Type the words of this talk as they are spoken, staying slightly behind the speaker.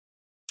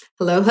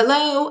Hello,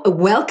 hello.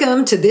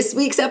 Welcome to this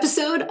week's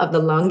episode of the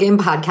Long Game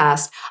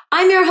Podcast.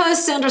 I'm your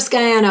host, Sandra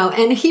Scaiano,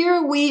 and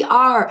here we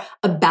are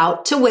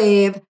about to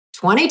wave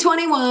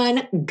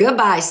 2021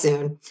 goodbye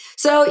soon.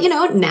 So,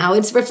 now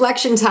it's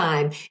reflection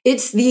time.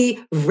 It's the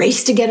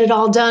race to get it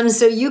all done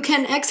so you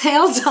can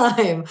exhale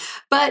time.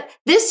 But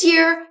this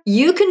year,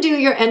 you can do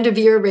your end of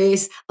year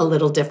race a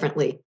little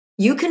differently.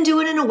 You can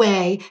do it in a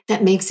way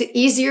that makes it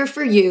easier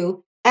for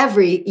you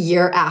every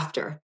year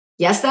after.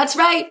 Yes, that's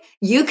right.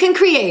 You can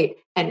create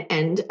an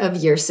end of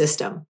year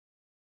system.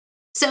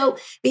 So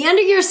the end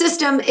of year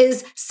system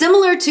is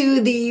similar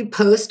to the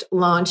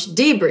post-launch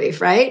debrief,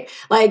 right?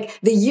 Like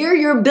the year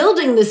you're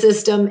building the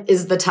system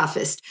is the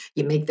toughest.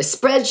 You make the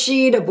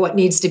spreadsheet of what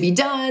needs to be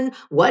done,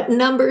 what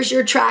numbers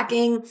you're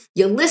tracking.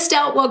 You list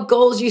out what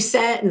goals you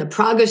set and the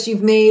progress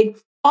you've made.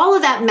 All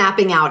of that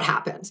mapping out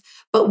happens.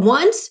 But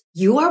once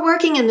you are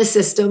working in the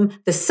system,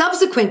 the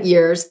subsequent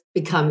years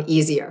become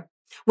easier.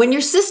 When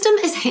your system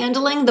is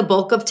handling the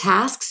bulk of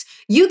tasks,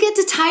 you get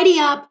to tidy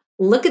up,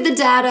 look at the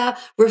data,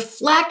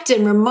 reflect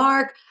and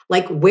remark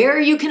like where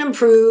you can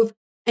improve,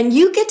 and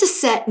you get to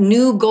set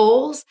new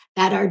goals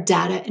that are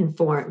data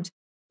informed.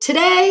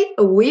 Today,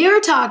 we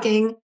are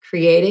talking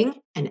creating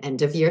an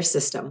end of year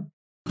system.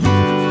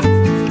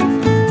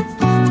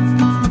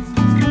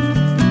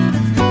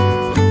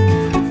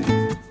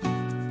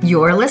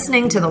 You're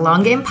listening to the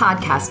Long Game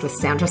Podcast with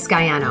Sandra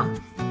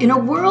Scaiano. In a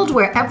world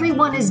where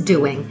everyone is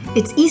doing,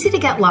 it's easy to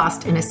get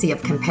lost in a sea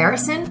of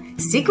comparison,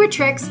 secret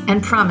tricks,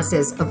 and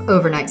promises of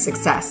overnight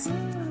success.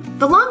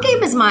 The long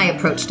game is my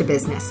approach to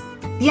business,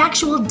 the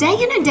actual day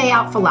in and day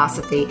out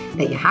philosophy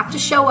that you have to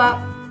show up,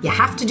 you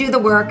have to do the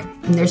work,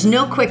 and there's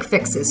no quick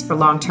fixes for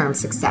long-term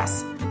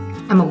success.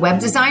 I'm a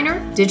web designer,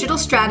 digital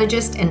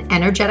strategist, and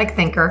energetic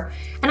thinker,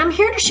 and I'm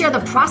here to share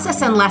the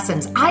process and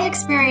lessons I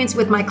experience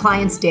with my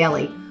clients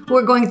daily who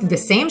are going through the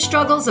same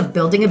struggles of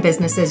building a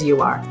business as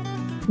you are.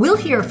 We'll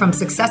hear from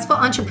successful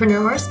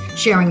entrepreneurs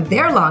sharing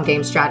their long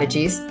game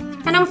strategies,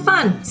 and I'm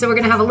fun, so we're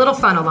going to have a little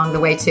fun along the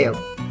way too.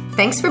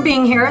 Thanks for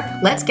being here.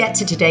 Let's get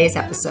to today's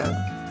episode.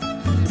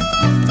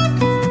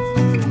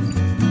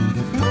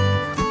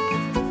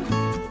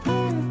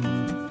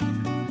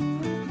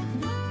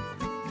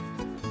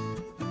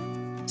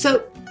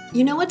 So,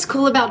 you know what's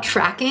cool about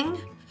tracking?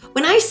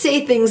 When I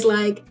say things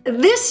like,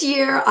 this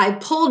year I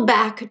pulled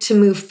back to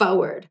move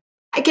forward,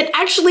 I can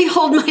actually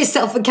hold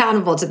myself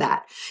accountable to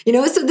that.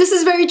 So this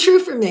is very true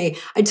for me.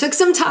 I took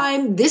some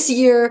time this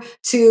year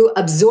to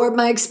absorb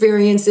my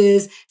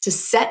experiences, to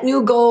set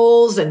new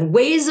goals and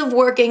ways of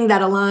working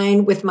that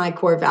align with my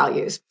core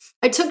values.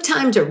 I took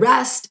time to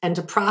rest and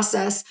to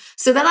process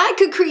so that I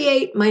could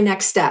create my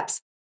next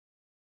steps.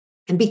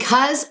 And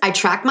because I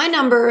track my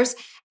numbers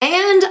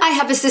and I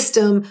have a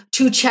system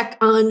to check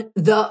on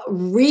the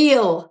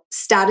real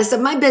status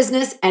of my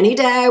business any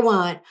day I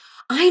want,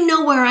 I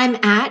know where I'm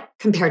at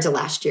compared to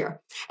last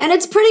year. And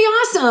it's pretty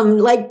awesome,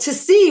 to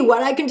see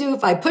what I can do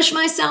if I push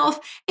myself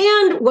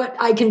and what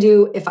I can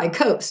do if I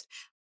coast.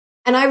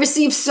 And I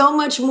receive so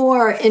much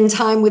more in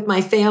time with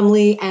my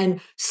family and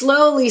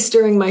slowly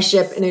steering my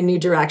ship in a new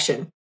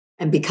direction.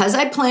 And because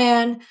I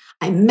plan,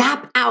 I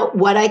map out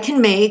what I can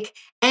make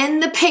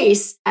and the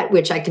pace at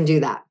which I can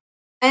do that.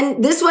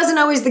 And this wasn't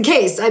always the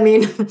case.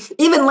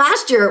 Even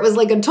last year, it was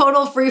like a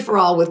total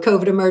free-for-all with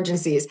COVID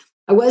emergencies.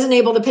 I wasn't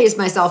able to pace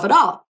myself at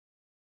all.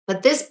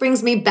 But this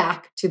brings me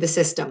back to the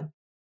system.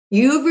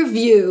 You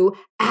review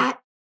at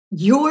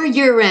your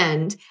year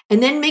end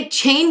and then make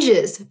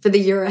changes for the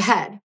year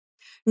ahead.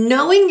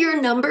 Knowing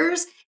your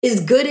numbers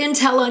is good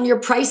intel on your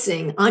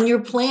pricing, on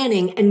your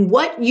planning, and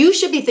what you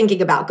should be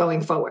thinking about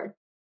going forward.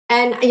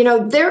 And,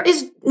 there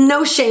is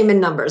no shame in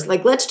numbers.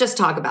 Let's just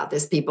talk about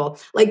this, people.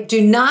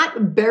 Do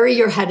not bury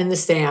your head in the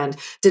sand.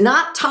 Do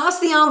not toss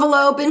the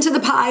envelope into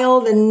the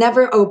pile, then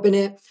never open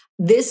it.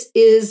 This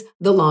is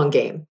the long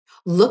game.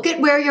 Look at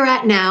where you're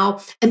at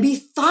now and be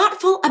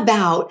thoughtful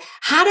about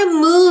how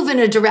to move in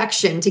a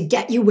direction to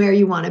get you where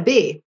you want to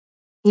be.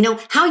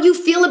 How you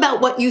feel about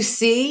what you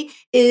see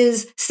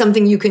is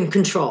something you can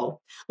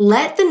control.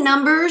 Let the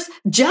numbers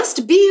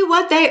just be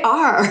what they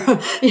are.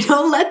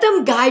 Let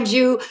them guide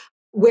you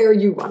where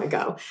you want to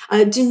go.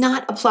 Do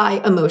not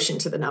apply emotion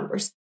to the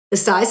numbers. The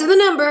size of the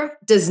number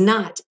does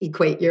not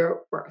equate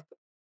your worth.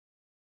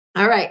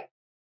 All right.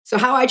 So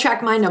how I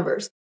track my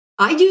numbers.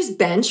 I use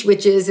Bench,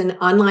 which is an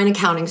online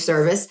accounting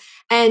service,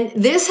 and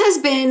this has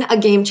been a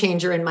game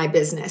changer in my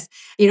business.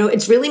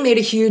 It's really made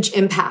a huge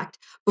impact.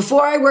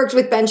 Before I worked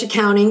with Bench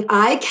Accounting,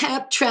 I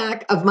kept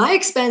track of my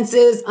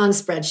expenses on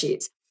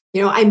spreadsheets.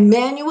 I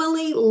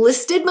manually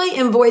listed my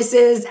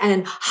invoices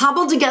and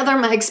hobbled together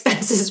my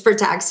expenses for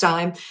tax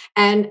time.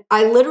 And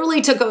I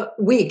literally took a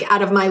week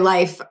out of my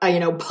life,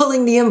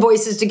 pulling the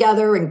invoices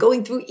together and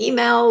going through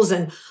emails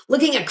and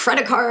looking at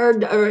credit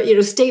card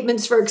or,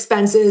 statements for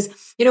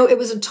expenses. It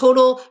was a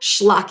total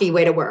schlocky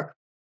way to work.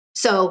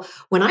 So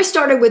when I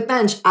started with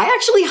Bench, I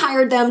actually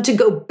hired them to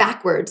go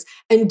backwards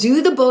and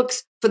do the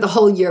books for the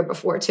whole year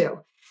before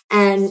too.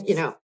 And,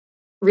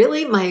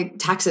 really my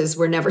taxes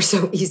were never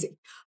so easy.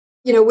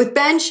 With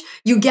Bench,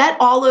 you get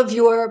all of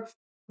your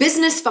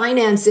business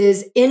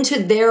finances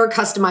into their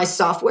customized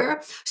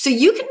software. So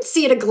you can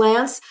see at a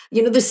glance,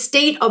 the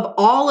state of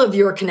all of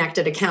your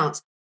connected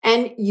accounts.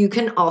 And you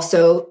can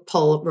also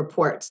pull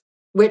reports,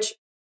 which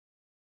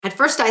at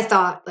first I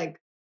thought, like,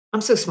 I'm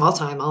so small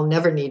time, I'll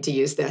never need to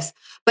use this.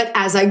 But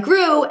as I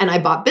grew and I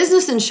bought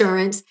business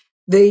insurance,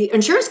 the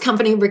insurance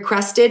company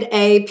requested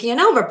a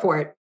P&L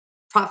report,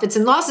 profits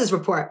and losses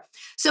report.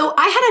 So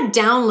I had a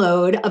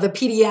download of a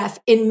PDF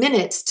in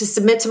minutes to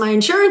submit to my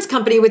insurance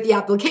company with the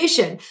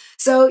application.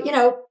 So,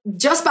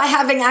 just by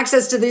having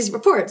access to these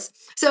reports.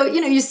 So,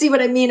 you see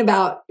what I mean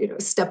about,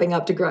 stepping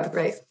up to growth,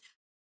 right?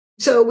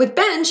 So with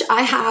Bench,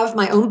 I have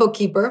my own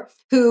bookkeeper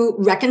who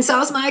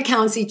reconciles my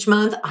accounts each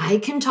month. I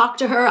can talk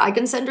to her. I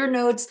can send her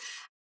notes.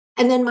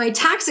 And then my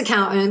tax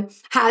accountant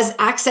has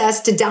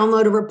access to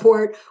download a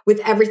report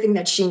with everything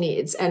that she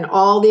needs, and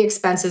all the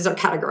expenses are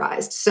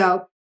categorized.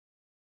 So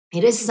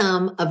it is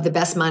some of the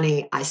best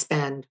money I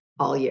spend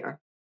all year.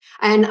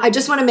 And I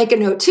just want to make a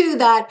note too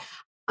that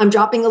I'm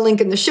dropping a link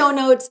in the show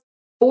notes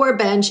for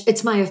Bench.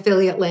 It's my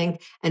affiliate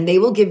link, and they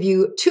will give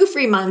you 2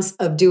 free months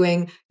of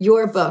doing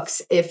your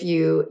books if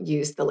you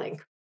use the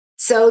link.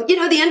 So,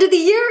 the end of the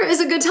year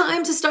is a good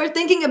time to start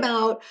thinking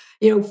about,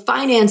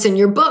 finance in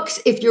your books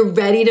if you're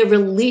ready to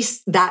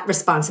release that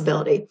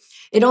responsibility.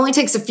 It only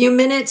takes a few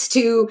minutes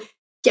to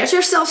get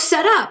yourself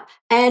set up.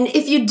 And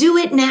if you do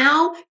it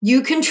now,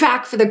 you can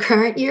track for the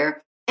current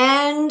year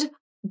and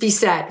be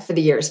set for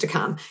the years to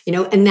come,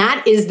 and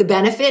that is the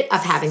benefit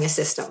of having a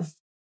system.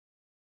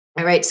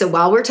 All right. So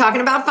while we're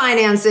talking about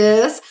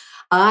finances,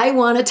 I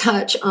want to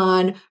touch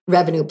on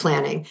revenue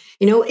planning.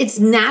 It's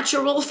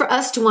natural for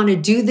us to want to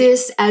do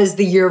this as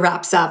the year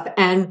wraps up.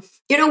 And,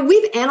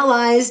 we've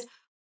analyzed,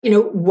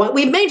 what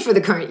we've made for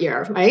the current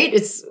year, right?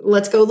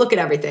 Let's go look at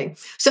everything.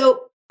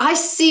 So I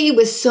see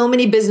with so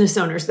many business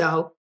owners,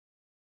 though,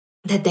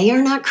 that they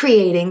are not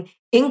creating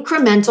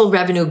incremental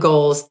revenue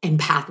goals and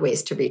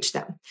pathways to reach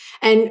them.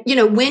 And,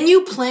 when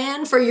you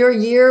plan for your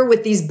year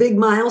with these big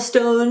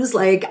milestones,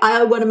 like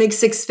I want to make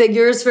 6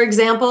 figures, for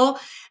example,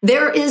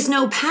 there is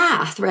no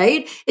path,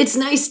 right? It's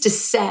nice to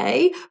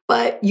say,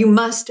 but you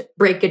must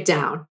break it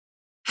down.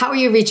 How are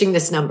you reaching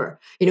this number?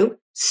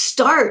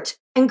 Start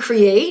and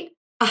create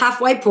a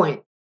halfway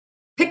point.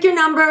 Pick your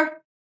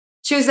number,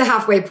 choose the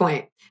halfway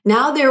point.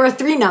 Now there are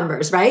 3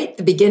 numbers, right?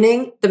 The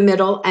beginning, the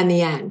middle, and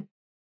the end.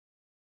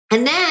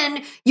 And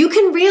then you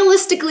can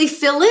realistically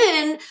fill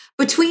in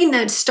between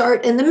that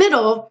start and the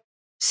middle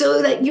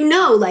so that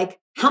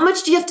how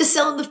much do you have to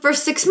sell in the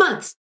first 6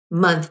 months,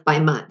 month by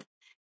month,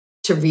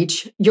 to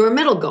reach your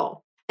middle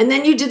goal. And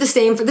then you do the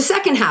same for the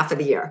second half of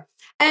the year.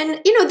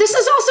 And, this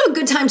is also a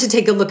good time to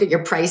take a look at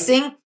your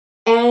pricing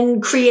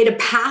and create a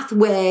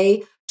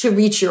pathway to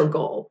reach your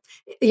goal.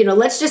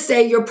 Let's just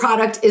say your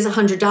product is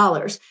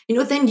 $100.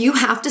 Then you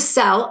have to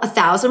sell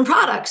 1,000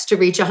 products to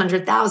reach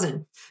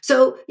 100,000.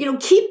 So,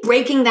 keep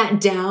breaking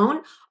that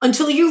down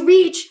until you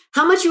reach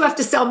how much you have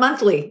to sell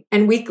monthly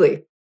and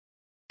weekly.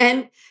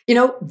 And,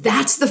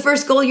 that's the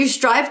first goal you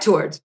strive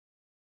towards.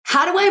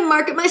 How do I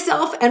market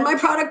myself and my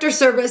product or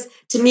service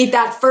to meet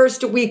that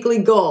first weekly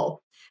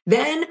goal?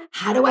 Then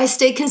how do I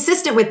stay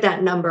consistent with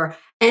that number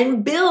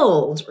and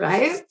build,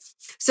 right?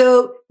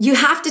 So you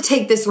have to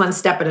take this one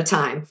step at a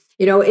time.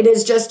 It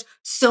is just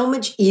so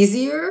much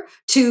easier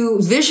to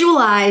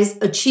visualize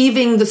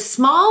achieving the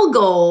small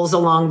goals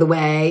along the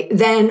way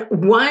than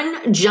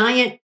one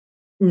giant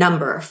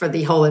number for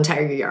the whole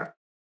entire year.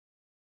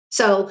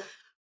 So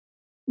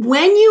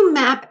when you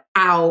map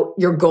out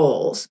your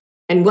goals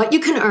and what you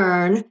can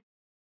earn,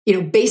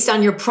 based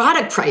on your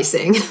product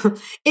pricing,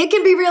 it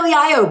can be really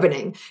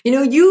eye-opening.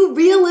 You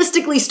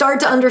realistically start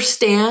to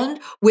understand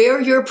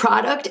where your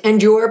product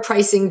and your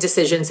pricing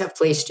decisions have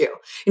placed you.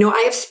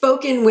 I have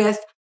spoken with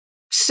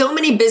so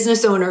many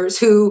business owners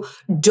who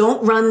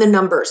don't run the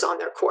numbers on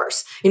their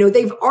course.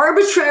 They've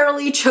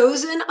arbitrarily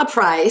chosen a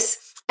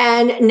price,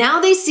 and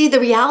now they see the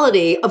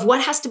reality of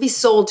what has to be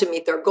sold to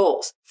meet their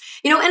goals.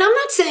 And I'm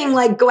not saying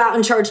go out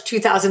and charge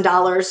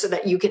 $2,000 so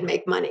that you can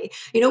make money,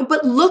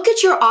 but look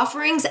at your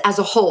offerings as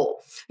a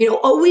whole.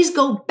 Always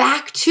go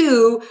back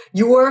to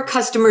your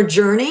customer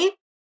journey.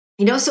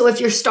 So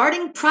if your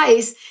starting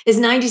price is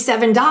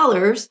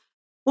 $97,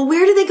 well,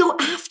 where do they go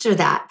after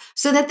that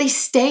so that they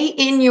stay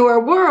in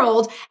your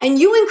world and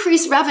you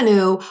increase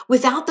revenue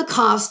without the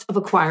cost of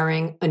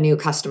acquiring a new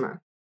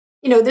customer?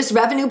 This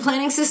revenue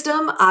planning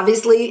system,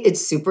 obviously,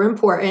 it's super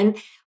important.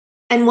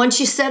 And once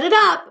you set it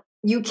up,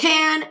 you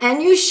can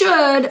and you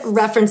should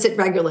reference it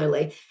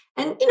regularly.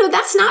 And,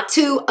 that's not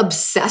to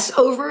obsess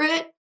over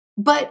it,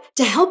 but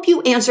to help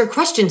you answer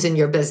questions in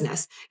your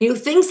business.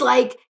 Things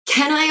like,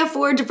 can I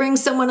afford to bring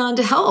someone on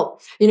to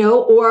help?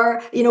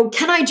 Or,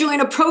 can I join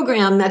a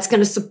program that's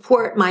going to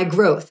support my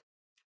growth?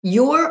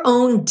 Your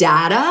own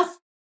data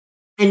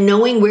and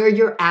knowing where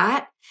you're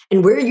at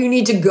and where you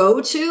need to go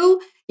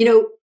to,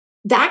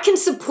 that can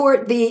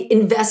support the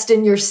invest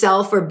in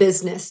yourself or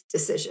business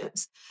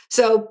decisions.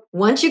 So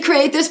once you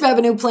create this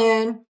revenue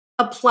plan,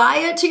 apply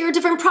it to your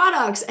different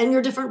products and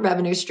your different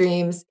revenue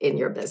streams in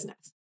your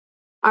business.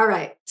 All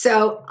right.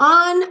 So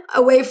on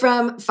away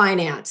from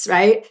finance,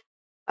 right?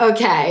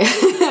 Okay.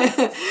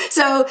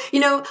 So,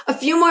 a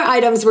few more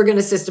items we're going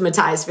to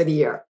systematize for the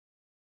year.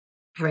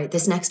 All right.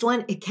 This next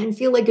one, it can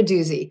feel like a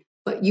doozy,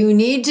 but you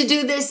need to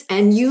do this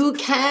and you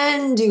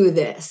can do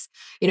this.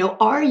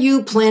 Are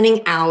you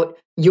planning out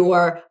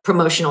your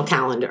promotional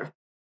calendar?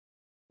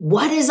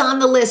 What is on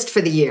the list for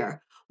the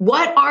year?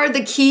 What are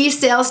the key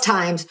sales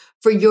times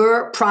for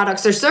your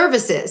products or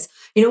services?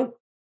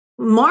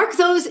 Mark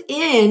those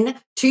in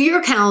to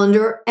your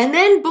calendar and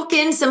then book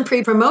in some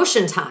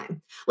pre-promotion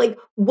time. Like,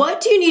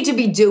 what do you need to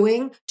be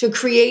doing to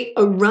create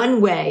a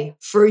runway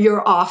for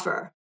your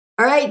offer?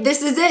 All right,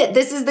 this is it.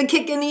 This is the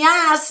kick in the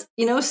ass.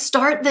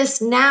 Start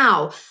this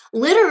now.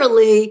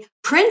 Literally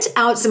print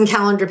out some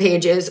calendar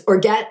pages or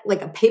get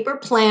like a paper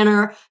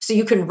planner so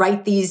you can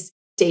write these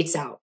dates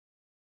out.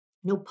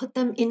 Put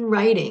them in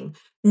writing.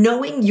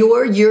 Knowing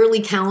your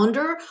yearly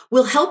calendar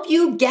will help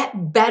you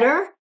get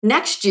better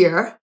next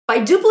year by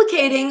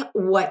duplicating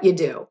what you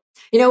do.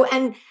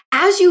 And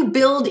as you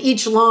build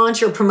each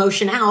launch or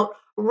promotion out,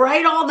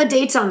 write all the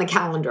dates on the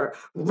calendar,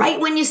 right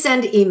when you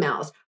send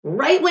emails,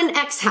 right when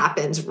X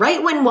happens,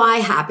 right when Y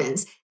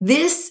happens.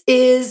 This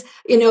is,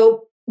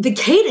 the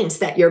cadence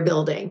that you're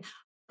building.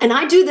 And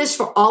I do this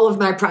for all of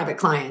my private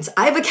clients.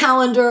 I have a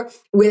calendar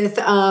with,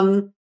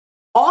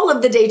 all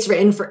of the dates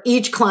written for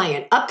each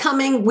client.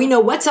 Upcoming, we know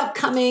what's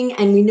upcoming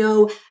and we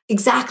know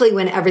exactly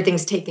when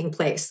everything's taking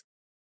place.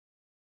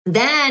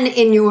 Then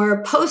in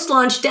your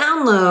post-launch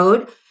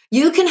download,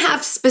 you can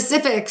have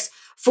specifics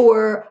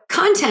for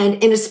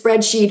content in a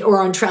spreadsheet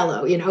or on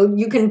Trello.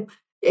 You can,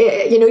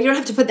 you don't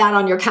have to put that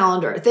on your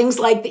calendar. Things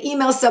like the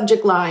email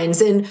subject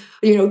lines and,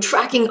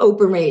 tracking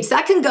open rates,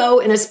 that can go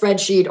in a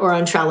spreadsheet or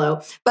on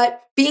Trello. But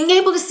being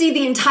able to see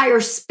the entire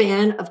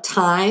span of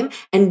time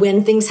and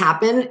when things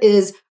happen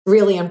is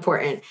really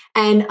important.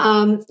 And,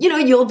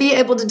 you'll be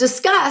able to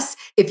discuss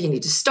if you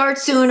need to start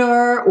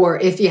sooner or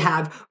if you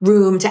have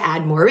room to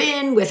add more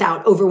in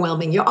without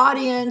overwhelming your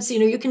audience.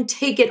 You can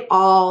take it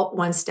all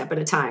one step at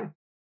a time.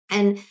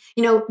 And,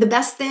 the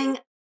best thing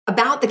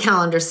about the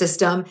calendar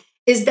system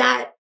is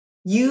that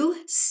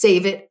you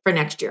save it for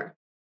next year.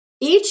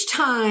 Each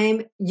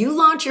time you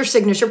launch your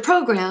signature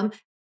program,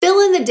 fill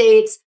in the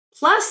dates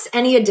plus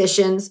any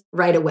additions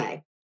right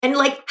away. And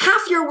like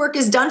half your work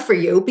is done for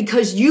you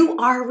because you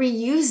are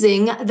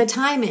reusing the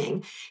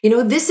timing.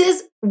 This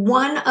is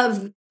one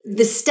of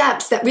the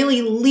steps that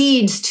really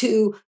leads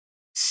to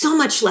so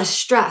much less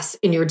stress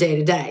in your day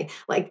to day.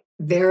 Like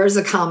there's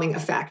a calming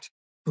effect.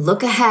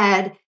 Look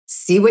ahead,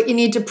 see what you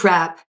need to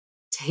prep,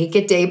 take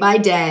it day by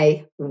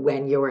day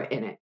when you're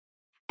in it.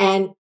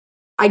 And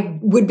I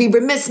would be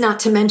remiss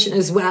not to mention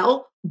as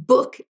well,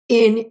 book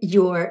in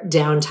your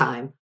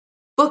downtime.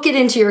 Book it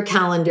into your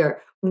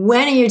calendar.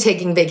 When are you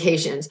taking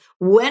vacations?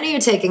 When are you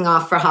taking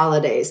off for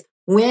holidays?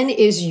 When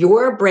is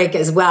your break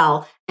as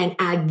well? And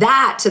add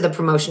that to the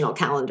promotional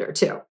calendar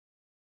too.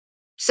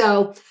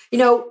 So,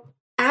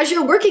 as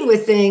you're working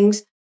with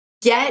things,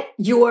 get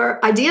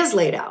your ideas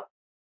laid out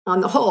on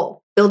the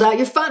whole. Build out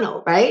your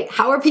funnel, right?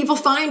 How are people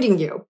finding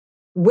you?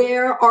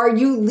 Where are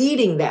you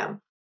leading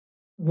them?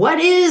 What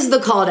is the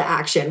call to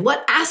action?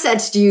 What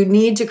assets do you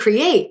need to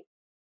create?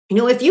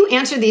 If you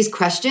answer these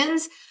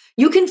questions,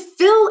 you can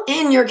fill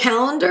in your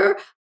calendar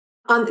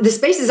on the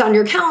spaces on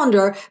your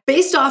calendar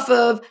based off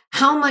of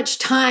how much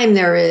time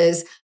there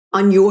is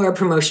on your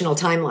promotional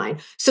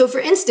timeline. So for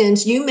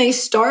instance, you may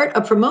start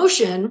a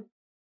promotion,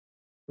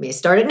 may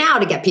start it now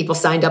to get people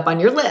signed up on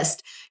your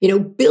list.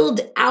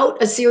 Build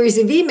out a series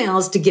of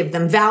emails to give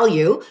them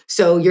value.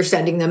 So you're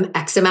sending them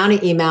X amount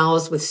of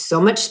emails with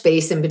so much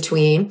space in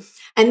between.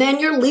 And then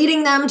you're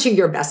leading them to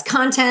your best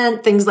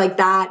content, things like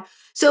that.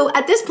 So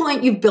at this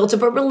point, you've built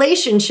up a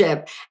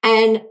relationship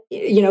and,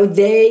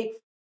 they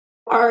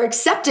are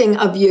accepting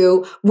of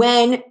you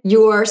when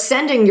you're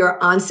sending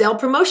your on-sale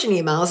promotion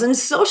emails and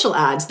social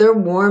ads. They're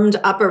warmed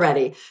up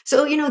already.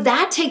 So,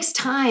 that takes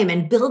time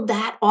and build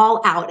that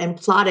all out and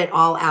plot it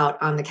all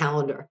out on the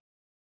calendar.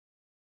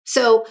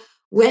 So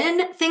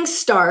when things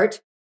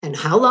start and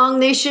how long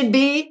they should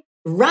be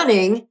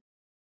running,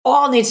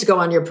 all needs to go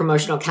on your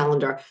promotional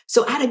calendar.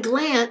 So at a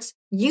glance,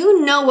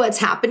 you know what's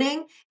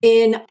happening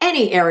in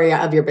any area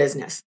of your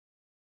business.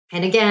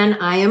 And again,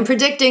 I am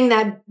predicting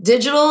that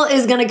digital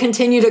is going to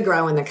continue to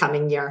grow in the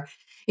coming year.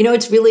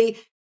 It's really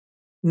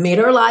made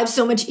our lives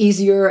so much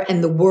easier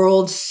and the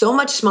world so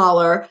much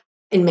smaller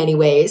in many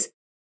ways.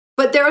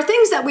 But there are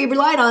things that we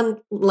relied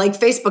on, like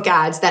Facebook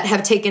ads, that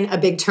have taken a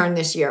big turn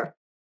this year.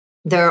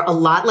 They're a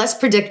lot less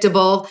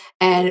predictable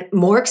and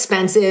more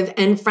expensive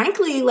and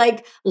frankly,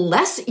 like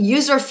less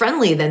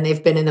user-friendly than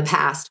they've been in the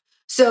past.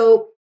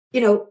 So,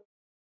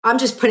 I'm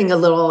just putting a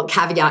little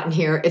caveat in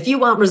here. If you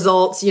want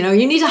results, you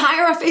need to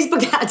hire a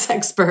Facebook ads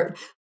expert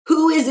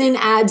who is in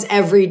ads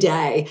every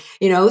day,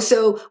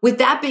 So with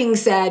that being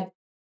said,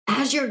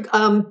 as you're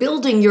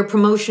building your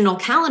promotional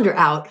calendar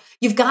out,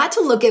 you've got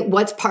to look at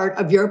what's part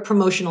of your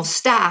promotional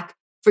stack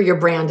for your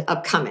brand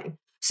upcoming.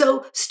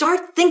 So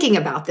start thinking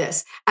about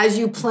this as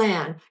you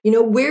plan.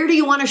 Where do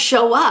you want to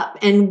show up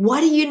and what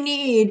do you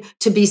need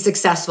to be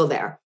successful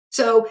there?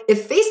 So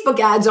if Facebook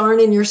ads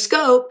aren't in your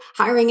scope,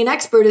 hiring an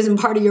expert isn't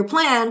part of your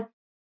plan,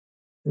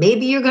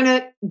 maybe you're going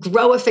to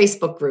grow a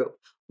Facebook group.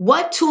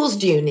 What tools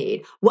do you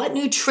need? What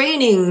new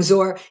trainings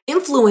or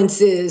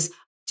influences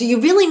do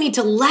you really need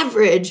to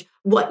leverage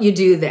what you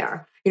do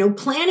there?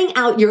 Planning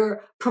out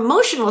your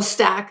promotional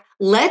stack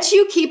lets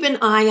you keep an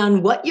eye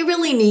on what you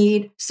really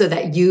need so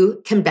that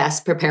you can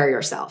best prepare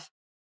yourself.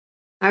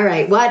 All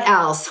right, what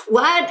else?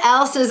 What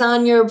else is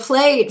on your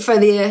plate for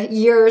the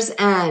year's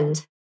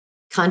end?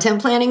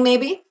 Content planning,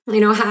 maybe?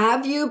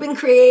 Have you been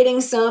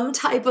creating some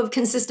type of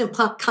consistent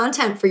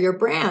content for your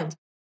brand?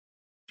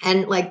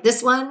 And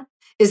this one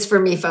is for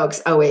me,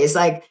 folks, always.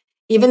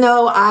 Even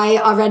though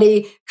I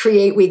already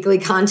create weekly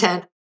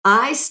content,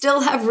 I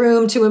still have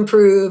room to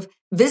improve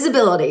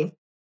visibility.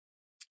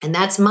 And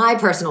that's my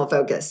personal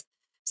focus.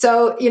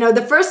 So,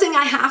 the first thing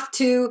I have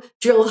to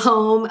drill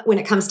home when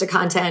it comes to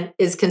content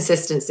is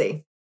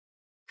consistency.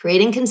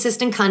 Creating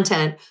consistent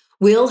content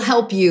will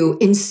help you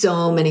in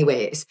so many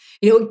ways.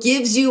 It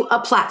gives you a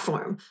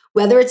platform,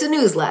 whether it's a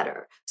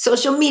newsletter,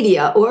 social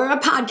media, or a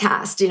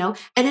podcast,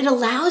 and it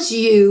allows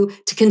you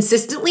to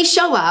consistently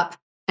show up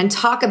and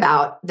talk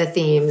about the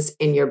themes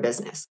in your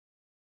business.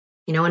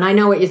 And I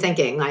know what you're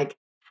thinking,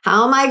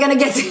 how am I going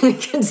to get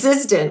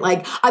consistent?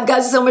 I've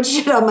got so much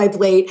shit on my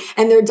plate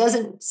and there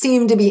doesn't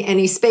seem to be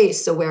any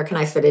space. So where can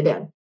I fit it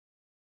in?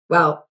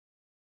 Well,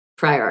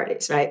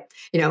 priorities, right?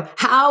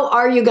 How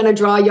are you going to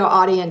draw your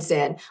audience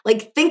in?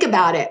 Think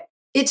about it.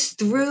 It's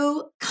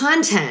through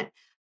content.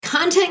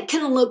 Content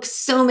can look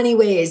so many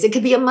ways. It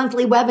could be a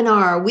monthly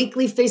webinar, a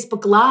weekly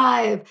Facebook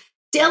Live,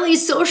 daily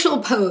social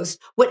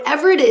post,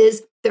 whatever it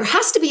is, there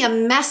has to be a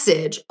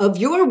message of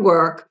your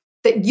work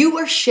that you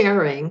are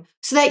sharing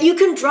so that you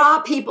can draw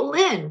people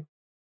in.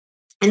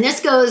 And this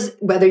goes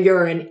whether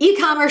you're an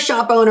e-commerce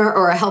shop owner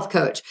or a health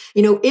coach.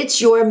 It's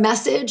your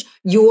message,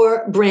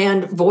 your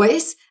brand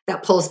voice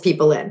that pulls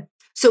people in.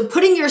 So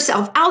putting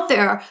yourself out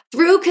there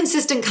through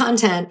consistent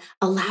content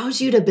allows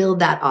you to build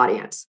that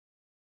audience.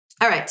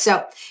 All right,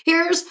 so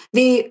here's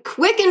the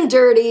quick and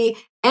dirty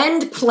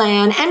end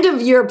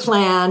of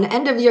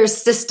year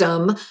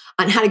system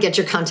on how to get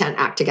your content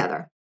act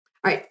together.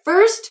 All right,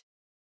 first,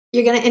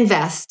 you're going to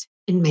invest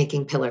in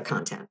making pillar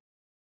content.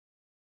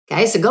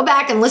 Okay, so go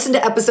back and listen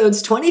to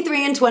episodes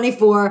 23 and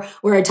 24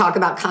 where I talk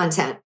about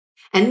content.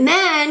 And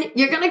then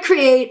you're going to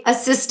create a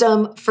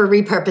system for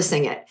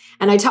repurposing it.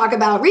 And I talk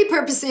about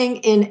repurposing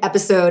in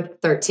episode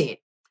 13.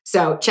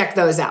 So check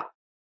those out.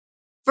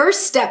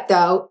 First step,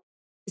 though,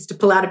 is to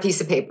pull out a piece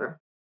of paper.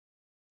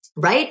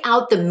 Write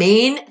out the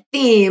main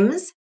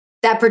themes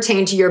that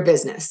pertain to your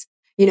business.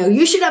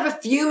 You should have a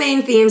few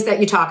main themes that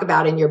you talk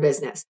about in your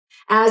business.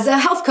 As a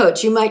health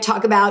coach, you might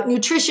talk about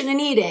nutrition and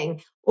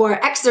eating or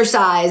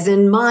exercise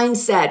and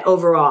mindset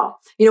overall.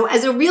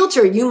 As a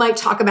realtor, you might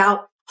talk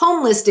about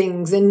home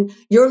listings and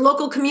your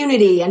local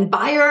community and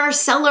buyer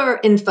seller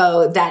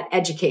info that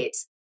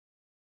educates.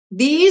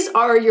 These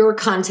are your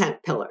content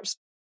pillars.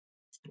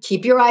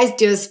 Keep your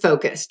ideas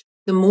focused.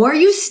 The more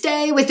you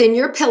stay within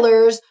your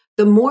pillars,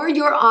 the more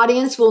your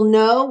audience will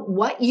know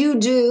what you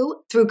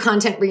do through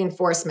content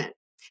reinforcement.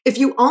 If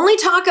you only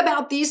talk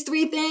about these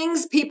three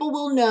things, people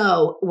will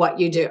know what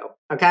you do,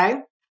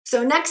 okay?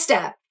 So next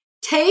step,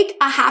 take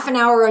a half an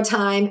hour at a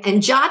time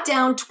and jot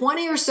down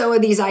 20 or so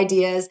of these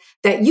ideas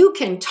that you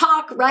can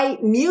talk,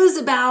 write, muse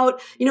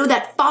about,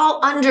 that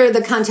fall under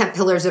the content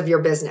pillars of your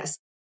business.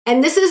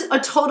 And this is a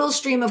total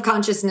stream of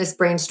consciousness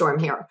brainstorm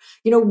here.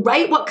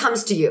 Write what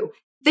comes to you.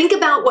 Think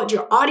about what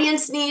your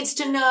audience needs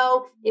to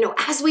know,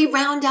 as we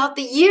round out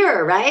the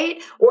year,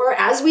 right? Or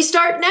as we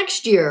start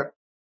next year.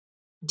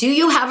 Do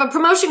you have a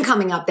promotion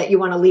coming up that you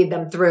want to lead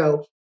them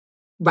through?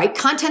 Write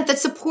content that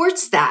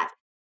supports that.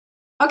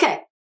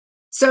 Okay,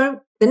 so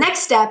the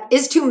next step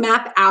is to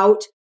map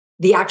out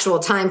the actual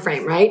time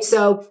frame, right?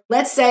 So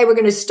let's say we're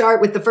going to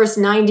start with the first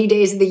 90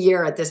 days of the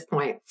year at this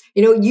point.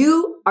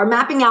 You are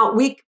mapping out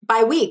week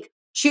by week.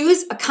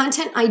 Choose a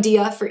content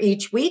idea for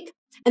each week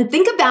and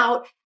think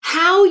about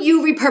how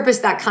you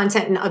repurpose that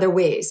content in other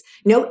ways.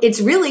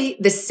 It's really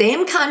the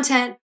same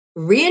content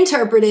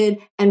reinterpreted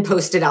and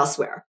posted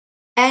elsewhere.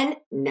 And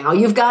now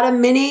you've got a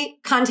mini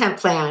content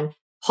plan.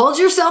 Hold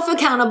yourself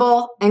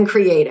accountable and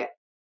create it.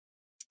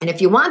 And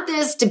if you want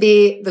this to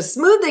be the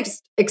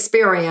smoothest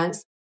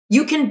experience,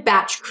 you can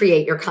batch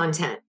create your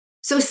content.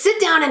 So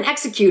sit down and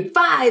execute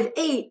 5,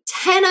 8,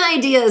 10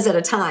 ideas at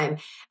a time.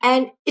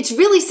 And it's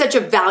really such a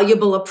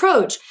valuable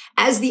approach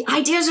as the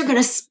ideas are going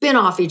to spin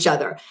off each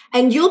other.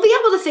 And you'll be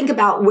able to think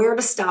about where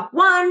to stop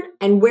one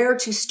and where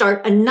to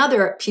start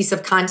another piece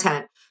of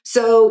content.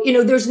 So,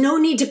 there's no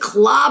need to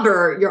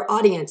clobber your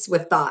audience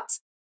with thoughts,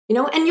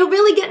 and you'll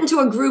really get into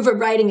a groove of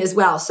writing as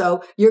well.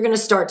 So you're going to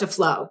start to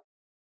flow.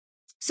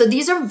 So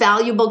these are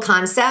valuable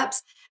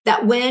concepts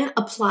that when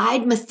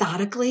applied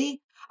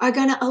methodically are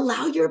going to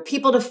allow your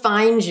people to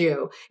find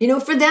you,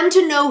 for them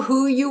to know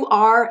who you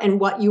are and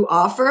what you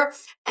offer,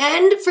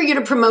 and for you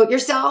to promote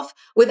yourself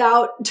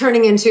without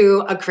turning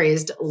into a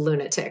crazed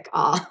lunatic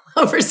all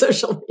over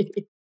social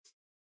media.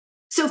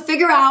 So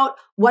figure out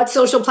what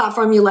social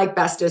platform you like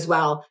best as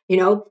well.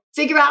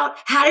 Figure out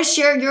how to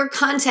share your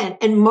content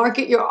and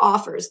market your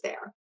offers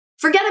there.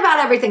 Forget about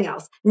everything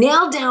else.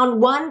 Nail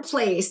down one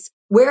place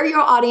where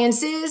your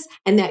audience is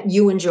and that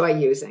you enjoy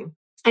using.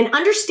 And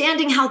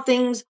understanding how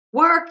things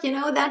work,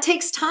 that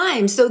takes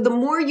time. So the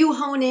more you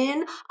hone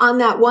in on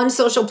that one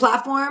social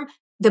platform,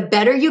 the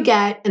better you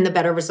get and the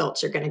better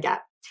results you're going to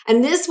get.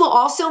 And this will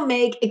also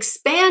make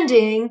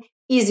expanding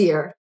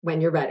easier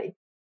when you're ready.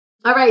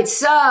 All right,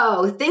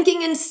 so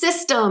thinking in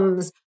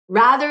systems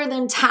rather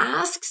than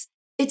tasks,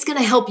 it's going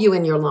to help you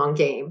in your long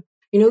game.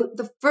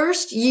 The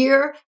first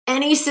year,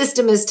 any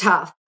system is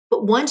tough,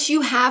 but once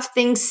you have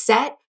things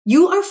set,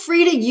 you are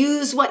free to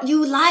use what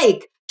you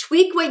like,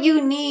 tweak what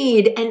you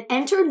need, and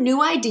enter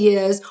new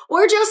ideas,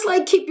 or just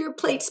keep your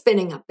plate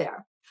spinning up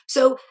there.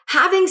 So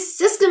having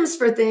systems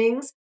for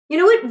things,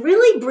 it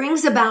really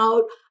brings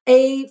about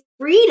a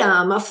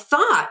freedom of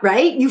thought,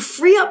 right? You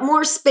free up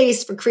more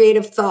space for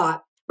creative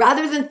thought,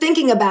 rather than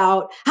thinking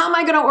about how am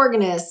I going to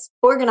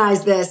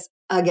organize this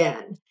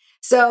again.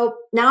 So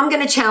now I'm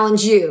going to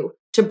challenge you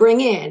to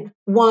bring in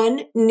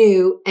one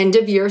new end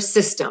of year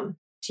system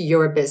to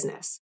your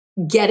business.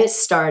 Get it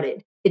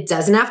started. It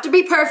doesn't have to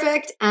be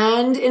perfect.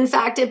 And in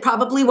fact, it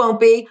probably won't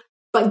be,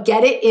 but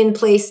get it in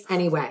place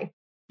anyway.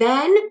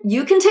 Then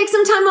you can take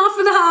some time off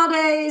for the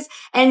holidays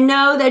and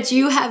know that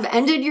you have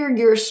ended your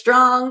year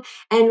strong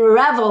and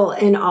revel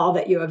in all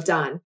that you have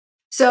done.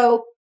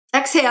 So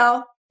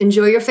exhale.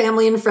 Enjoy your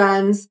family and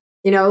friends.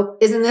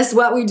 Isn't this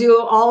what we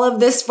do all of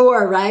this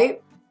for,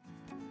 right?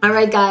 All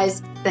right,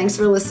 guys, thanks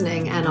for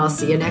listening, and I'll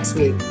see you next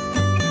week.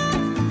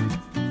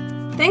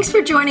 Thanks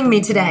for joining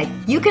me today.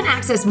 You can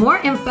access more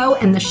info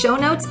in the show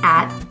notes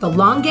at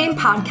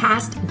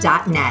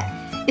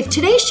thelonggamepodcast.net. If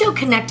today's show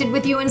connected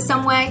with you in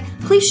some way,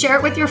 please share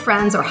it with your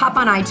friends or hop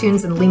on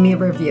iTunes and leave me a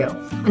review.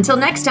 Until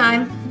next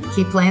time,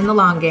 keep playing the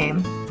long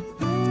game.